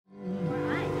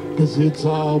'cause it's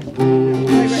all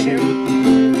bullshit.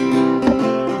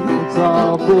 It's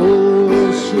all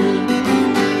bullshit.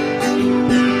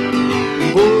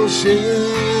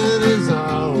 Bullshit is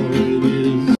all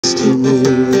it is to me.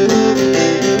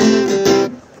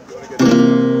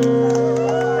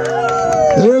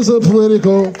 There's a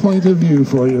political point of view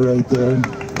for you right there.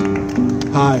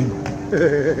 Hi.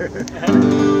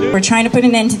 We're trying to put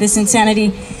an end to this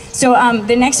insanity. So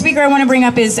the next speaker I want to bring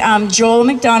up is Joel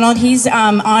McDonald. He's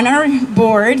on our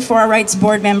board, for our rights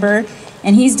board member,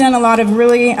 and he's done a lot of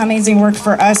really amazing work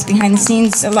for us behind the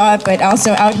scenes a lot, but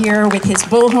also out here with his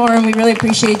bullhorn. We really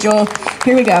appreciate Joel.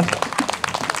 Here we go.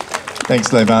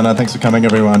 Thanks, Levana. Thanks for coming,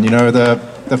 everyone. You know,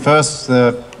 that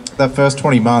first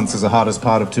 20 months is the hardest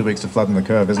part of 2 weeks to flatten the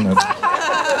curve, isn't it?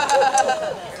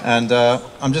 And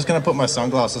I'm just going to put my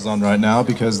sunglasses on right now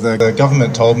because the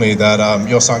government told me that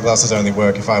your sunglasses only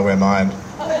work if I wear mine.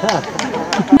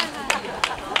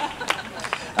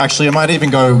 Actually, I might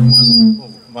even go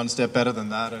one step better than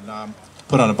that and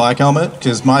put on a bike helmet,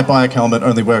 because my bike helmet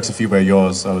only works if you wear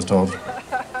yours, I was told.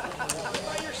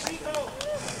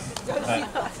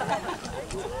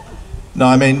 No,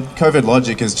 I mean, COVID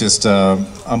logic is just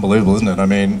unbelievable, isn't it? I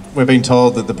mean, we're being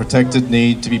told that the protected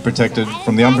need to be protected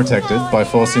from the unprotected by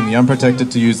forcing the unprotected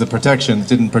to use the protection that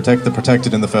didn't protect the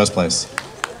protected in the first place.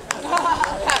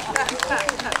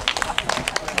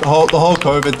 The whole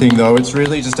COVID thing, though, it's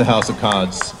really just a house of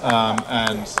cards.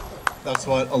 And that's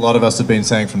what a lot of us have been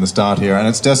saying from the start here. And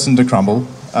it's destined to crumble.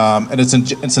 And it's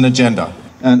an agenda.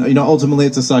 And, you know, ultimately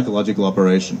it's a psychological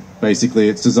operation. Basically,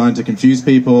 it's designed to confuse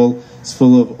people. It's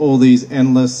full of all these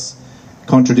endless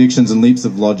contradictions and leaps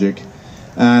of logic.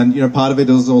 And, you know, part of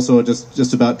it is also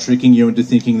just about tricking you into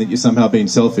thinking that you're somehow being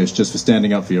selfish just for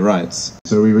standing up for your rights.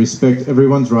 So we respect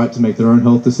everyone's right to make their own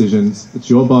health decisions. It's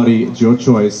your body, it's your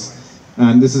choice.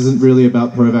 And this isn't really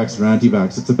about pro-vax or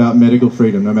anti-vax. It's about medical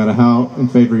freedom, no matter how in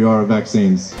favor you are of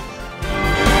vaccines.